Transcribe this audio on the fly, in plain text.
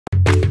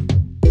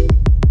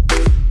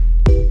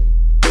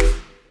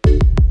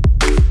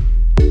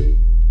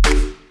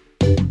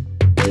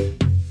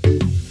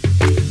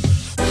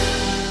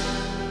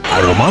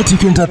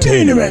Dramatic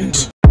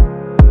Entertainment.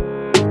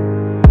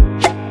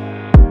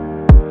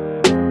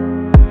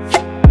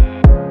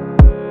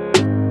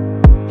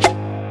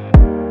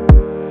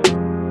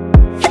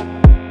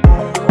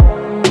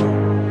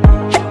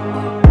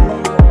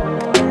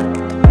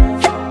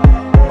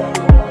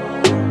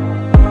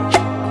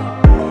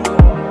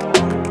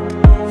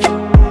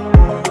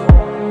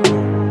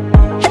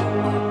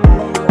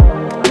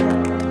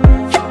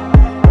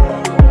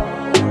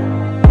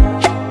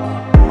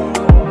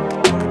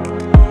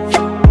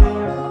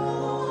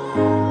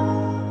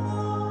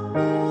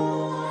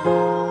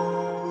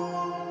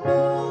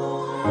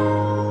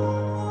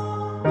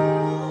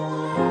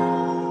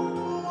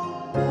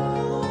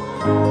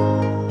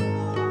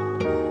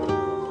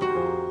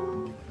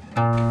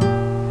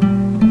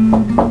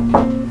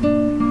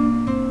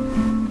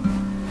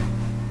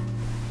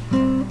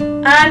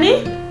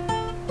 Ani?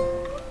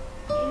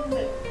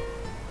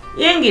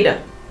 Yengida.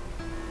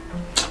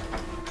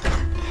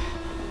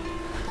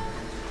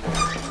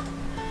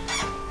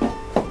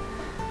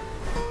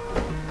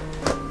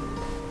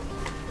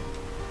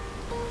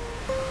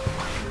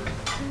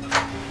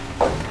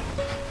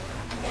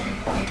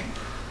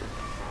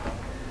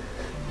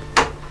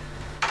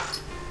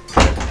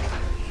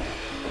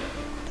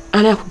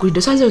 Ani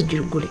akugulidde sanze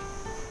ojirugule.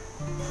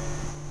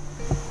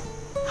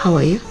 How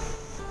are you?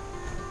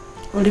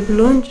 Oli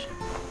bulungi?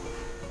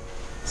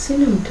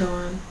 Sina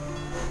mutawaana.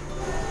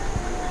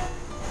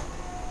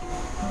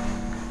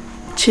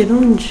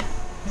 Kirungi.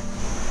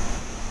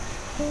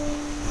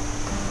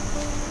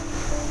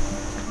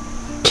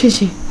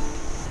 Kiki?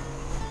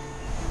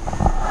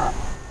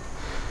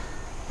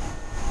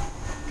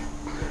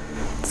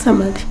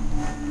 Samali.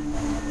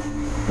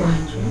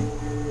 Wanje.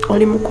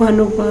 Oli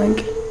mukwano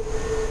gwange.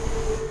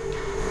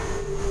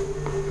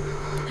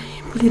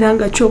 Mpulira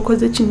nga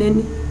kyokoze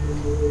kinene.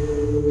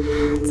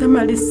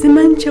 Samali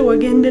simanyi kye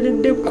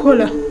wagenderedde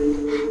kukola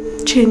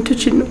kintu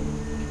kino.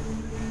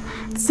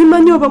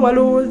 Simanyi oba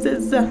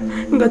walowoozezza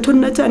nga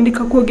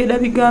tonnatandika kwogera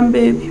bigambo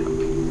ebyo.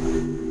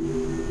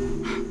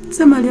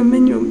 Samali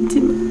omenye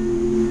omutima.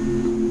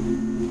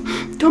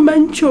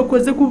 Tomanyi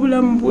kyokoze ku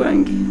bulamu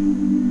bwange.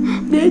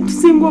 Naye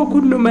kisinga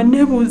okunnuma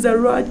neebuuza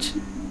lwaki.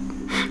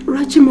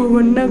 Lwaki mu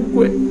bonna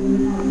ggwe.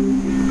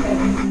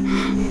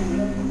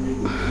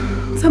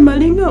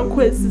 Samali nga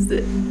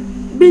nkwesize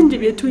bingi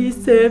bye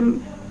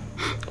tuyiseemu.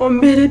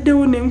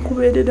 Ombeereddewo ne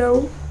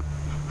nkubeererawo.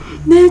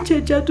 Naye kye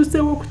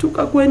ekyatuseewo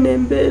okutuuka kw'eno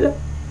embeera.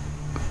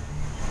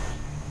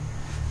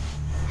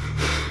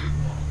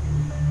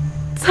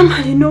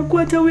 Samali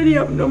n'okwata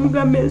William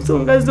n'omugamba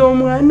ensonga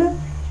z'omwana.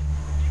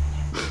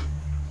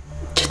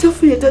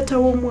 Kituufu ye taata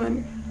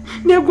w'omwana.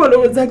 Naye gwe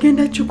olowooza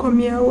agenda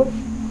kikomyawo.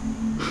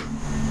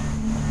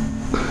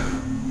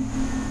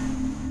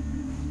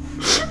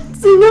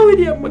 Singa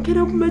William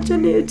akera ku makya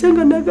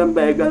neyekyanga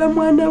n'agamba ayagala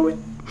mwana we.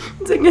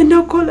 Nze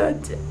ngenda kukola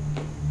atya?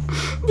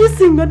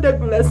 Singa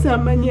Douglas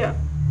amanya.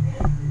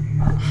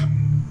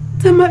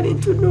 Samali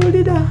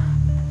ntunuulira.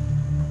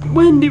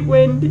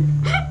 Bwendi.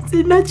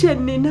 Sina kye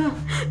nnina.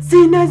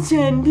 Sina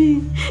kye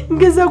ndi.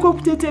 Ngezaako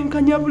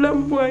okutetenkanya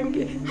bulamu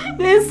bwange.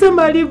 Naye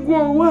Samali gwe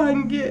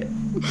owange.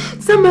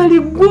 Samali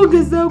gwe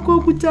ogezaako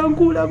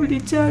okutankuula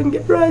buli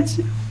kyange.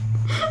 Lwaki?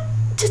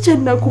 Kiki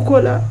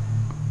nakukola?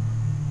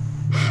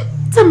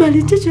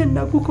 Samali kiki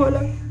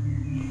nakukola?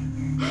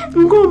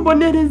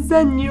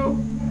 Ng'ombonereza nnyo.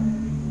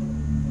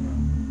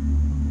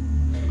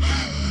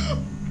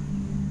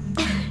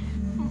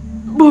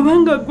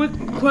 Bw'obanga gwe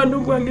mukwano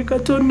gwange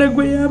Katonda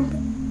gwe yamba.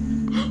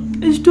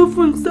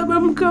 Ekituufu nsaba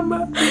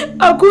Mukama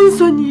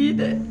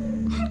akunsonyiire.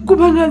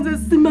 Kubanga nze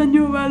simanyi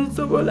oba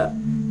nsobola.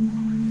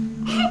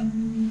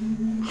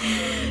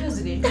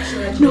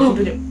 No.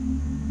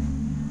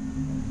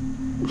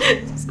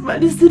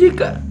 Samali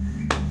sirika.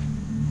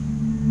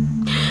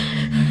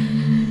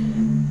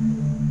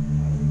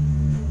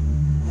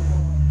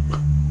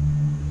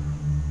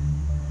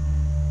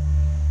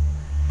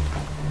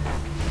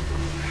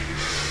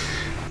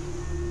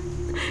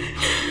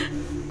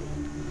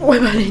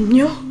 Webale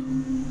nnyo.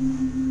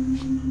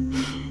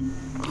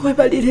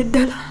 Webalire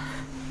ddala.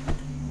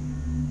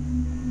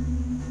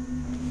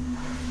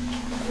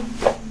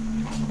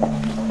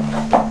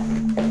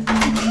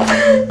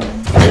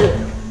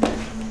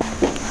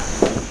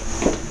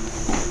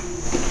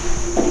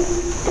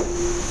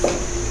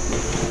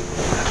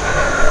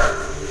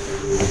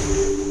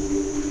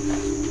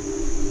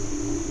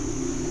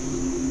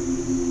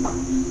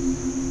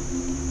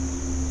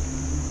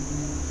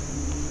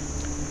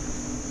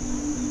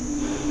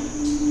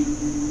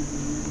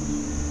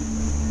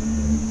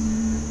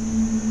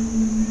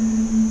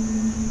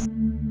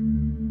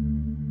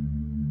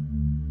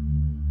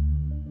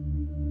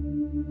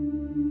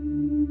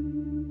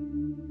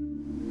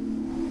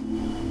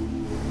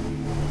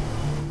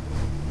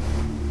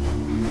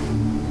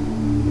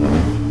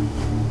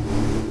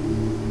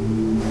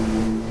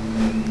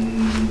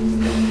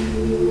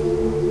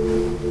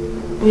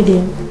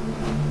 William.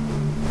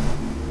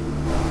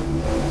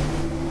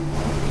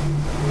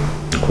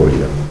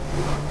 Kolya.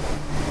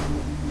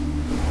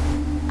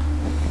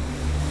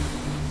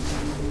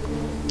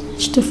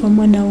 Kituufu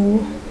omwana wo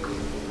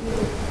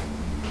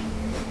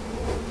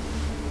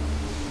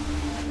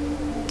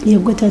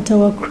yegwe taata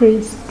wa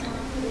Chris.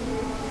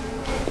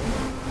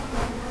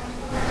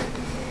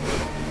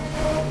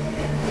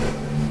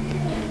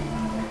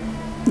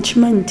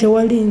 Nkimanyi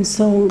tewali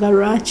nsonga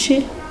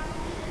lwaki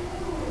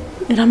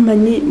era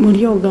mmanyi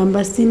muli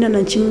ogamba sina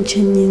na kimu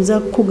kye nnyinza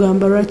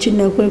kukugamba lwaki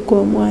nakweka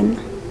omwana.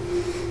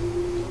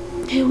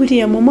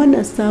 William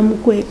omwana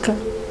saamukweka.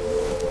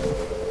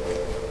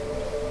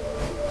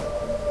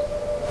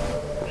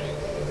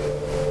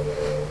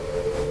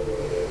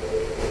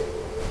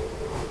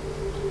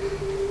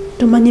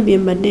 Tomanyi bye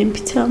mbadde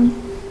mpitamu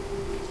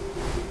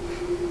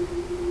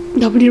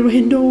nga buli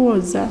lwe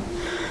ndowooza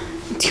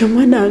nti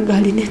omwana wange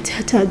alina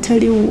taata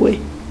atali wuwe.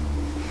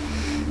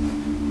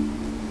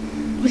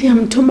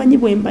 William tomanyi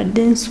bwe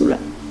mbadde nsula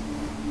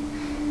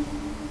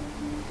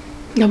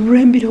nga buli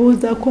lwe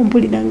mbirowoozaako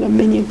mpulira nga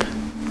mmenyeka.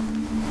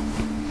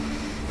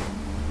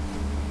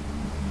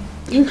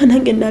 Nga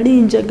nange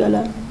nali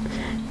njagala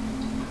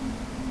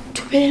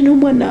tubeere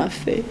n'omwana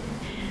waffe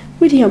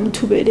William,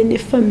 tubeere ne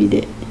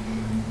famire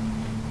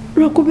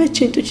lwakuba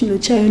ekintu kino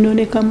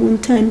kyayonooneka mu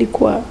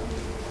ntandikwa.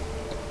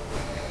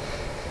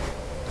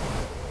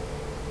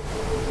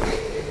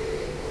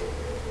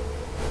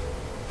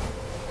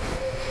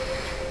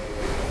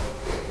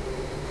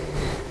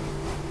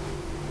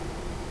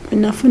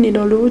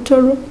 Nafunira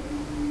olubuto lwo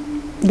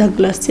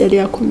Douglas yali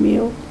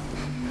akomyewo.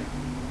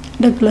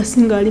 Douglas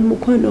ng'ali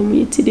mukwano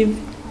omuyitirivu.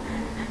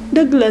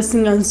 Douglas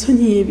nga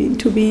nsonyiye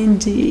ebintu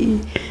bingi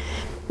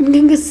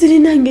nga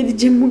sirina ngeri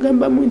gye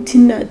mugambamu nti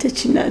naate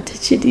kinaate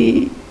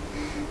kiri.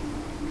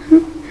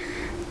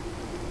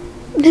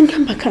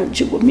 Nengamba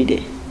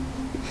kankigumire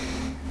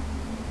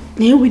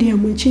naye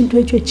William ekintu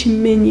ekyo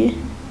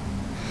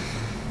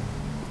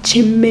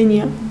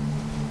kimmenya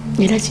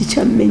era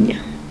kikyammenya.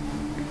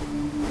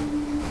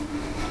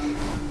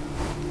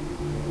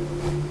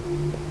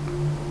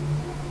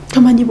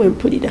 Tomanyi bwe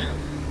mpulira,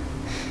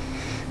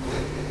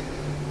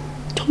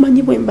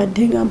 tomanyi bwe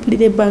mbadde nga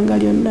mpulira ebbanga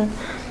lyonna.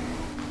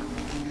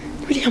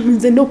 William,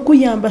 nze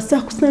n'okuyamba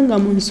saakusanga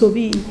mu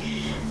nsobi.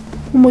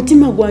 Mu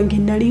mutima gwange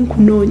nali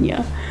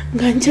nkunoonya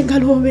nga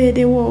njagala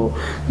obeerewo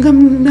nga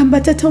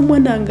mba tata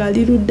omwana nga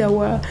ali ludda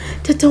wa,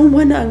 tata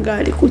omwana nga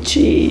ali ku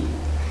ki.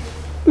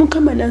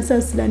 Mukama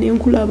nansaasira ne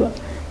nkulaba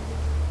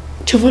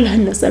kyovola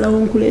nasalawo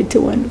nkuleete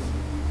wano.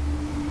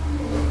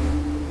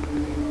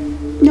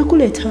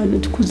 Nakuleeta wano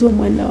tukuze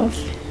omwana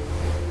waffe.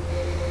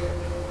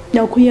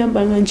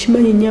 Nakuyamba nga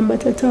nkimanyi nyamba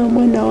tata wa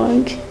mwana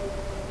wange.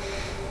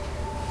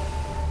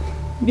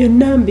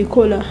 Byonna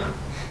mbikola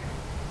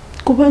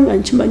kubanga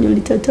nkimanyi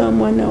oli tata wa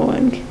mwana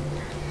wange.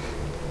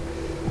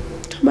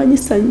 Tomanyi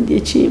ssanyu lye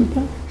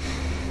kimpa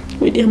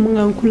William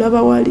nga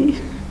nkulaba wali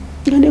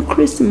nga ne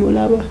Chris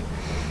mulaba.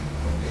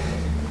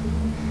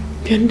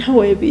 Byonna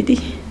weebiri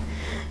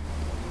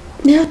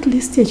naye at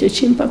least ekyo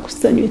kimpa ku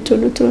ssanyu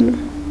ettonotono.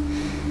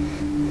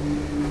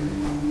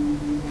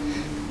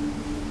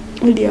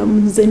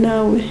 William, nze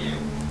naawe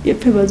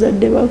yeffe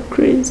bazadde ba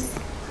Chris.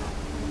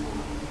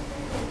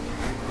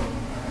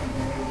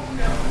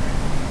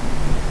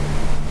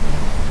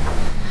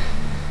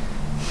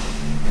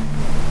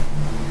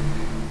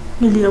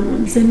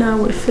 William, nze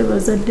naawe ffe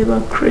bazadde ba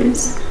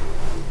Chris.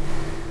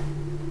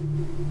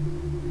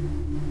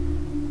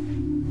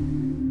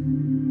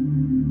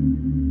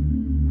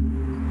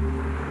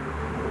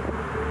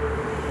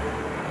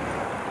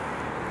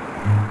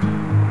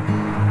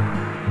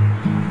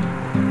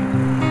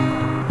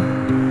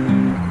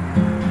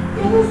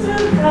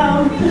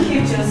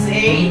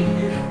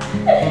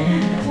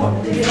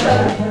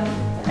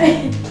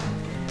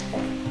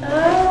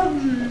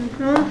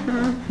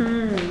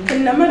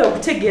 Namala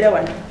okutegeera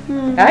wano.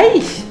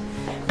 Ayi,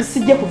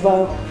 sijja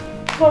kuvaawo.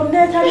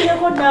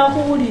 Onneetalieko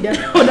n'akuwulira.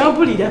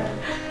 Onampulira?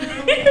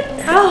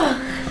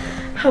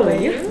 How are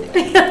you?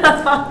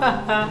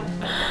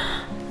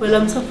 Well,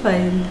 I'm so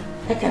fine.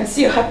 I can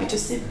see you're happy to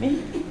see me.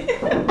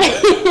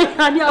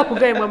 Ani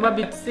akugaye mama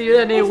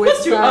bitusiyo ne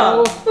Yes, you are.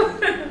 wesawo.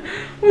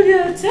 What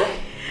did I say?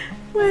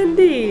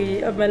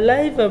 Wendy, I'm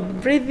alive, I'm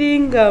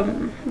breathing,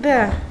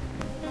 there.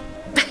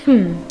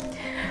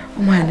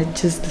 Mwana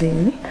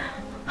Jocelyn.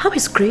 How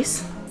is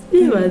Chris?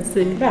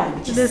 Ibaze.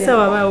 Ndesa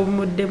baba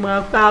umuddemu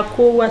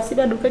akuwa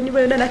sibaduka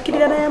niba yona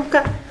nakirira naye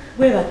muka.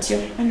 Bwe batyo.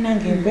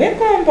 Annange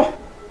mbegomba.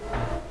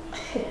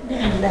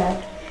 Nenda.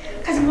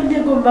 Kazi mudde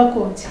gomba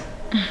konti.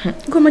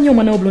 Ngomanyi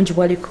omwana obulungi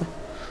bwaliko.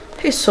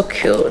 He's so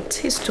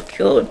cute. He's too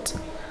cute.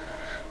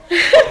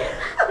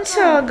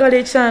 Nkyagala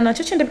ekyana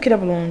kyo kyendabikira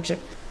bulungi.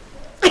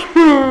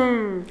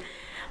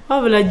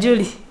 Wabula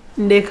Julie,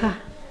 ndeka.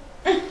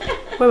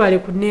 Webale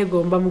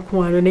kuneegomba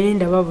mukwano naye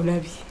ndaba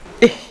bulabi.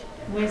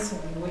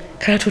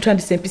 Kala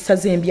tutandise empisa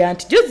zembi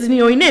anti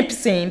Jozi oyina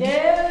empisa embi.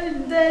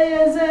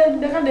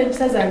 Ndeka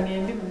n'empisa zange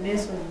embi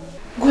muneesonyi.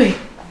 Gwe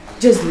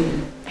Jozi.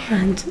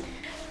 Anti.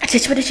 Ati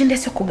ekibadde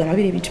kindeese okugamba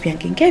biri ebintu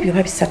byange ng'ebyo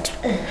oba bisatu.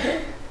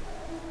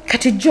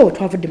 Kati jo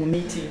twavudde mu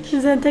meeting.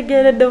 Nze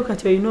ntegeereddewo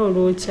kati olina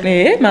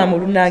olwokya. Maama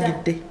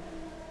olunagidde.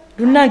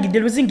 Lunagidde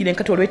luzingire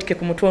nkati olwetike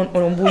ku mutwe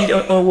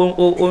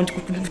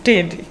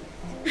ontutende.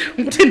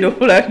 Nkutenda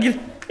okulangira.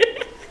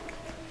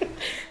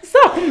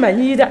 Saa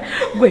kumanyira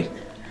gwe.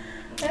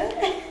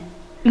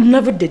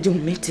 Navudde gye mu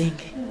meeting.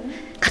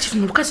 Kati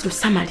tuno lukazi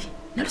lusamali.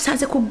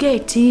 Nalusanze ku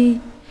gate.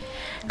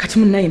 Kati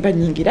munnaye mba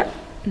nyingira.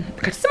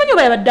 Kati simanyi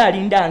oba yabadde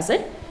alinda nze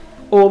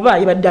oba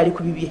yabadde ali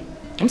ku bibye.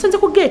 Namusanze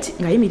ku gate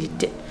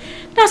ng'ayimiridde.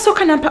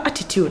 Nasooka nampa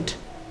attitude.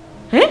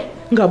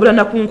 Ng'abula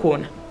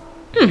nakunkoona.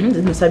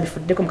 Nze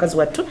nsabifuddeko mukazi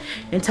wattu.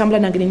 Entambula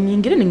nange ne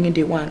nnyingira ne ŋŋenda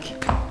ewange.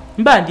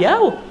 Mba ndi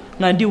awo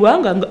nga ndi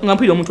wanga nga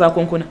mpulira omuntu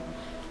akonkona.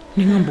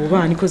 Ne ŋŋamba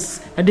obaani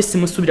cause nadde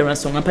simusuubira lwa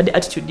nsonga mpadde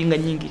attitude nga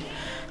nnyingira.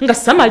 Nga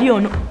samali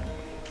ono.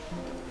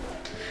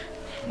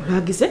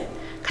 Olwagize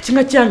kati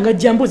nga kyanga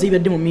jambuuza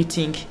ebibadde mu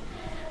meeting.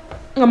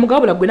 Nga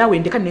mugabula gwe naawe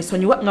ndeka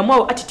nesonyiwa nga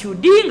mwawo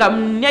attitude nga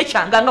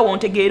nekyanga nga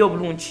wontegeera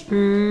obulungi.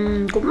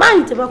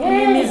 Kumanyi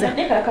tebakunyumiza.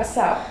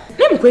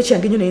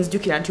 Nemukwekyanga ennyo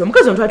nenzijukira nti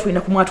omukazi ono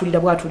twatulina kumwatulira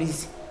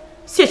bwatulizi.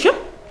 Si ekyo?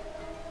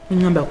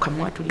 Neŋŋamba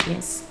okamwatulira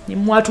ensi.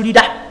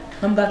 Nemwatulira.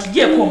 Nga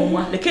tugyeko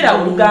omumwa lekera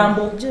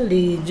olugambo.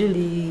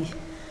 Julie.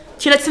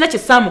 Kino kisina kye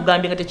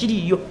saamugambye nga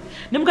tekiriiyo.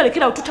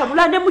 Nemugalekera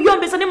otutabula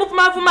nemuyombeza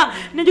nemuvumaavuma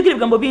nenjogera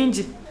ebigambo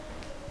bingi.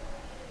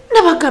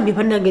 Nabagambye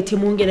bannange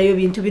timwongerayo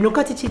bintu bino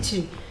kati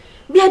kiki?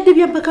 Byadde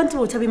byampaka nti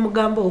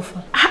otabimugamba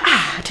ofa.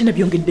 Ate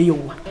nabyongeddeyo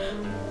wa.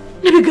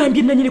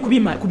 Nabigambye nanyini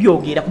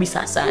kubyogera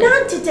kubisaasaanya.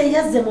 Nanti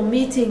teyazze mu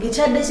meeting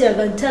kyadde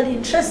kiraga nti ali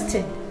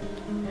interested.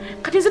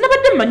 Kati nze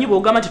nabadde mmanyi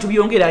bw'ogamba nti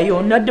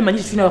tubyongerayo nadde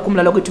manyi tulina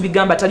bakumulala gwe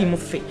tubigamba atali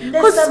muffe.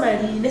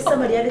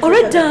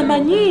 Olwedde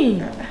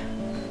amanyi.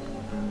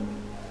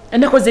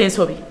 Nakoze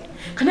ensobi.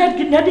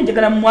 Kanadde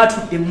njagala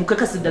mwatudde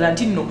mukakasi ddala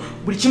nti nno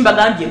buli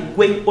kimbagambye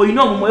gwe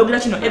olina omumwa oyogera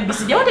kino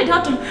ABC. I wanted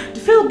her to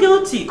feel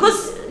guilty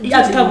because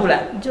yatabula.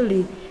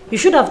 Julie, you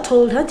should have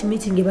told her to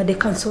meeting ibadde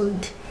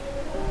cancelled.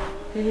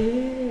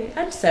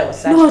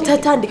 No,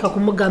 tatandika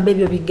kumugamba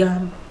ebyo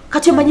bigambo.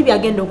 Kati omanyi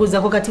byagenda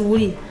okuzaako kati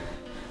wuli.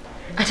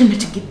 Ate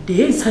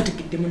nategedde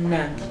nsaategedde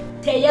munnange.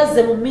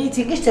 Teyazze mu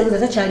meeting ekitegeeza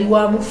takyali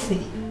wa muffe.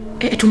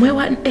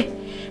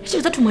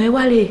 Ekitegeeza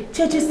tumwewale.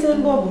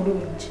 Kyekisemba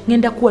obulungi.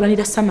 Ngenda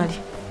kuwalanira samali.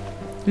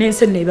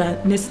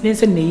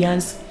 Nense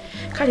neyansi.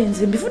 Kale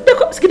nze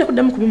mbivuddeko sigenda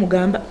kuddamu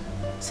kubimugamba.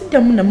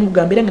 Siddamu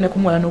namugamba era ngenda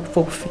kumuwala n'okufa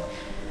obufi.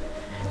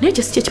 Naye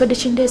kye si kye kibadde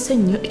kindeese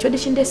nnyo. Ekibadde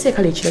kindeese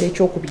kale ekirala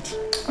ekyokubiri.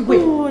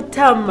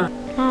 Tama.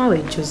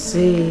 Awe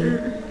Jose.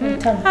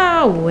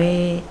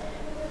 Awe.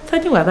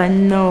 Nsonyiwa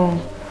banno.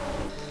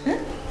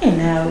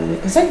 Naawe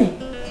nsonyi.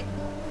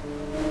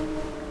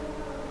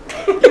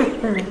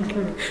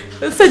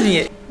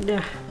 Nsonyiye.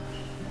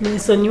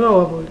 Nsonyiwa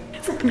wabula.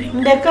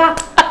 Ndeka.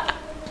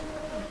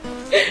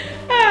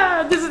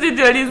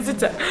 Disiti oli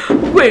nzita.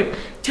 Gwe,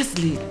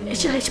 Jocelyn,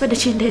 ekirala ekibadde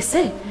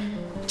kindeese.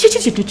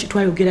 Kiki kintu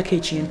twayogerako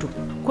ekintu?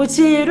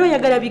 Kuki leero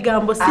oyagala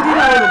bigambo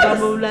sirirawo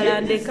olugambo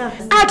olulala ndeka.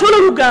 Ate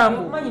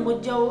olugambo. Omanyi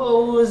mujja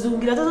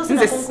ozungira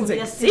Nze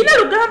sirina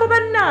lugambo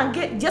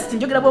bannange. Just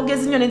njogera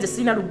bwogezi nnyo nenze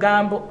sirina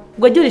lugambo.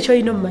 Gwe Julie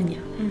kyolina omumanya.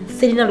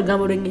 Sirina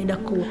lugambo lwengenda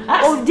kuwa.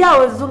 Ojja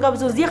ozunga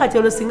buzuzi kati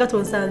olusinga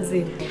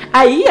tonsanze.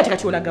 Ayi ate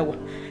kati olagawa.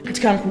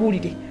 Kati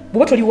kankubuulire.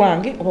 Bw'oba toli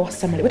wange oba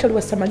wasamali, bw'oba toli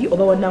wasamali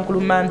oba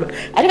wannankulumandwa.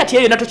 Ate kati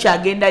eyo nato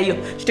kyagendayo.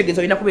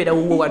 Kitegeeza olina kubeera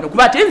wuwo wano.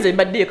 Kuba ate nze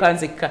mbadde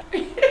kanzekka.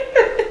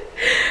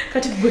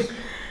 Kati gwe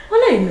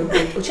wala eno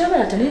gwe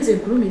okyabala atanenze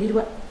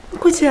nkulumirirwa.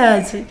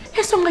 Kukyaki?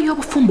 Ensonga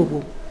y'obufumbo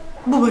bwo.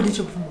 Bubadde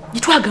kyobufumbo.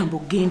 Gitwagamba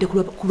ogende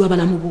ku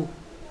lw'abalamu bwo.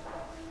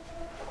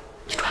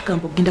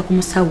 Gitwagamba ogenda ku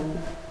musawo.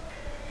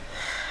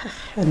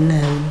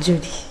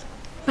 Julie.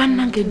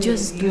 Bannange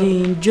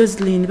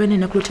Jocelyn bane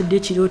nakulotedde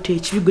ekirooto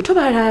ekibi gwe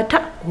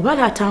tobalaata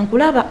obalaata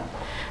nkulaba.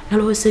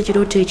 Nalowooza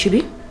ekirooto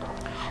ekibi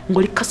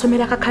ng'oli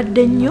kasomera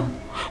kakadde nnyo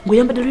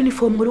ng'oyambadde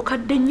uniform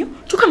ng'olukadde nnyo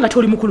kyokka nga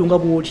toli mukulu nga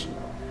bw'oli.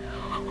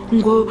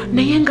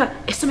 Naye nga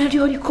essomero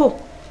lyoliko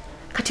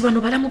kati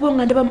bano balamu bo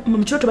nga ndaba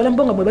mu kirooto balamu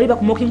bo nga bwe bali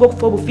bakumookinga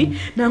okufa obufi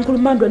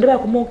nankulumandwa ndaba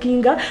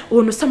bakumookinga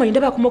ono samali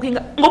ndaba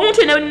bakumookinga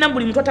ng'omuntu yenna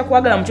buli muntu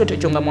atakwagala mu kirooto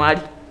ekyo nga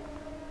mwali.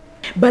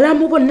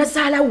 Balamu bonna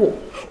zaalawo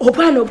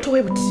obwana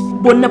obutowe buti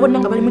bonna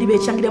nga bali muli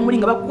beekyangira muli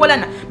nga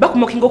bakukolana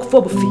bakumookinga okufa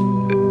obufi.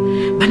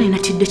 Bane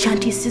natidde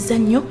kyantiisiza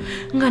nnyo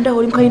nga ndawo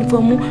oli mu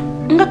kayunifomu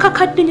nga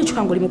kakadde nnyo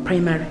kyokka ng'oli mu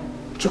primary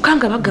kyokka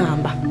nga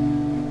bagamba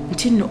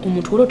nti nno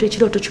omuntu olota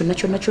ekirooto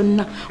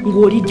kyonna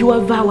ng'oli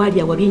giwavaawo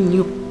ali awabi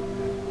nnyo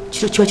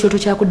kiro kiba kirooto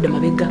kyakudda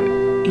mabega.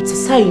 It's a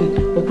sign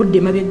okudda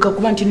emabega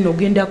kuba nti nno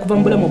ogenda kuva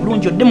mu bulamu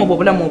obulungi oddemu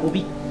obulamu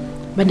obubi.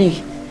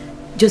 Bane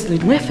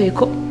Jocelyn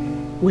mwefeeko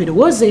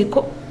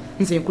weerowoozeeko.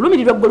 Nze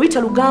nkulumirirwa gwe luyita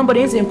lugambo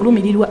naye nze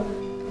nkulumirirwa.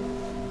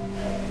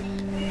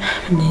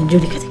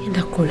 Julie kati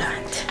genda kukola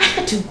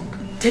nti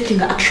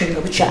taking action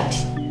nga bukyali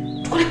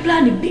tukole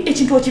plan B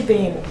ekintu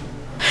okiveemu.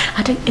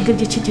 Ate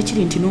engeri gye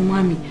kiri nti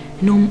n'omwami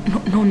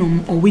n'ono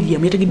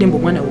William yategedde mbu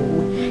omwana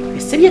wuwe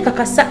ebisebye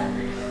kakasa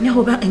naye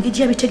oba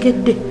engeri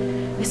yabitegedde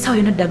essaawa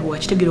yonna ddaga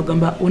wakitegeera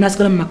ogamba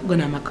onaasigala mu maka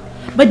gano amaka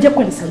bajja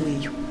kukolesa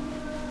lweyo.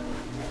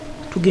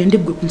 Tugende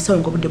gwe ku musawo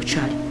nga obudde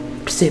bukyali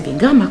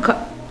tuseevinga amaka.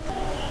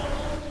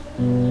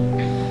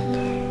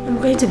 I'm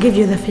going to give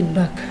you the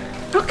feedback.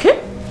 Okay.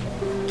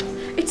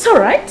 It's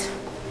alright.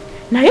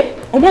 Naye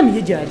omwami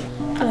ye gyali.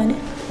 Ani?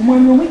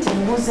 Omwami omwite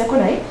mubuuzeeko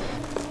naye.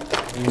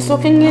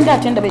 tusooke ngenda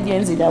ate ndabe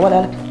gyenzira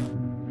awalala.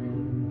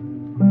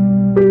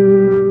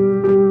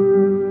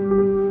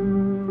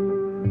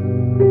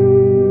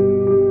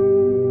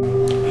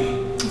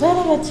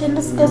 Zaala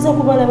bakyenda sigaza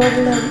kubalaba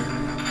bulabi.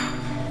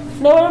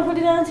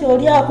 N'owampulira nti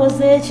oli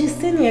akoze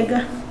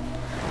ekisinyega.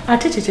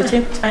 Ate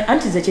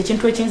anti ze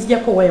kyekintu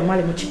ekinzijako waayo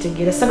mwale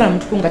mukitegeera sagala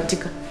muntu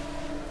kungattika.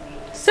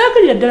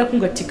 Saagalira ddala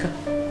kungattika.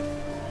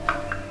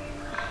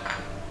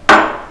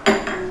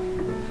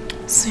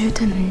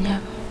 Suyota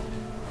nanyaba.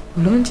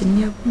 Bulungi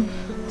nnyo.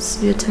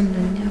 Suyota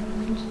nanyaba.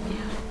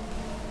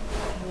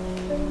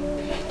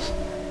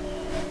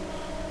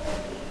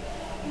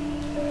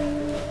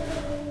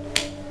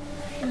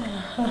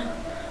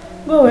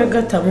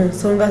 Wegatta mu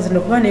nsonga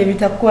zino kuba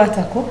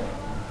n'ebitakukwatako.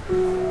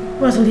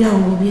 Watuli awo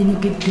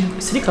ng'obyenyigidde.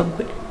 Sirika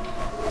gwe.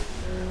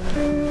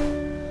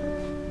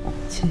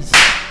 Kiki?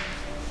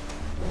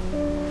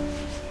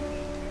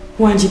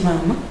 Wangi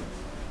maama.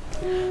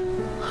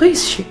 Who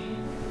is she?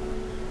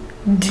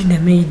 Dina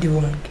maidi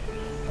wange.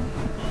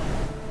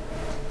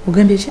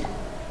 Ugambye ki?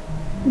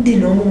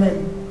 Dina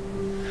omumanyi.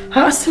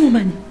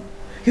 Simumanyi.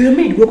 Yoyo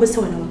maidi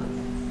gwokozesa wana waka.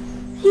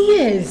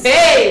 Yes.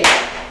 Hey!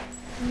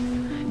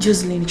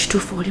 Joseline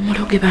kituufu oli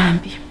muloge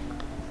bambi.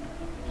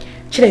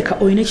 Kireka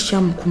oyina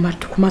ekikyamu ku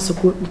maaso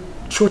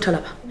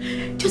kyotalaba.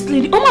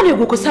 Joseline omwana oyo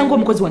gwokosanga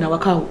omukozi wana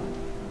wakaawo.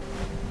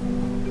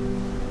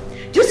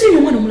 Joseline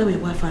omwana omulabe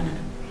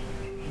bwafaanana.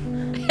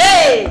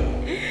 Hey!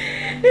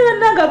 Niba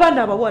nanga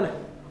abaana abawala.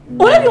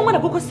 Olabye omwana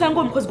gwokosanga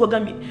omukozi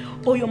gwagambye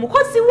oyo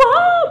omukozi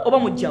wa oba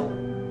mujjawo.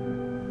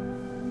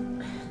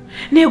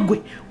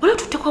 Negwe wala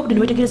tutteko abudde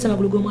ne wetegereza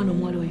amagulu g'omwana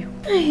omuwala oyo.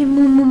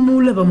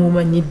 Mulaba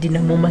mumanyi Dina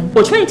mumanyi.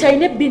 Okimanyi nti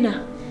alina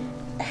ebbina.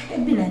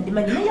 Ebbina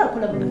ndimanyi naye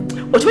akola bulungi.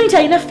 Okimanyi nti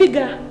alina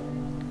figa.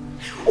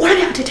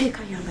 Olabye akateteeka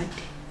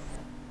yambadde.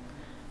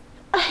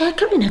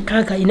 Akabina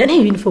kaka ina ne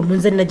uniform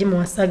nze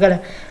nagimuwasagala.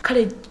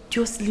 Kale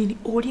Joseline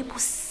oli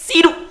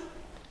musiru.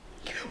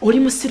 Oli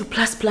musiru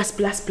plus.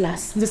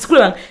 Nze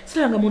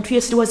sikulanga muntu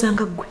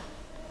yesiriwazanga ggwe.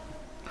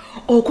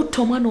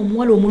 Okutta omwana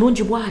omuwala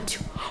omulungi bw'atyo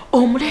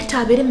omuleeta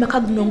abeere mu maka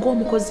guno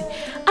ng'omukozi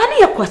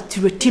ani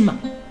yakwatirwa ettima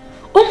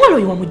omuwala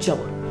oyo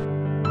wamugjawa.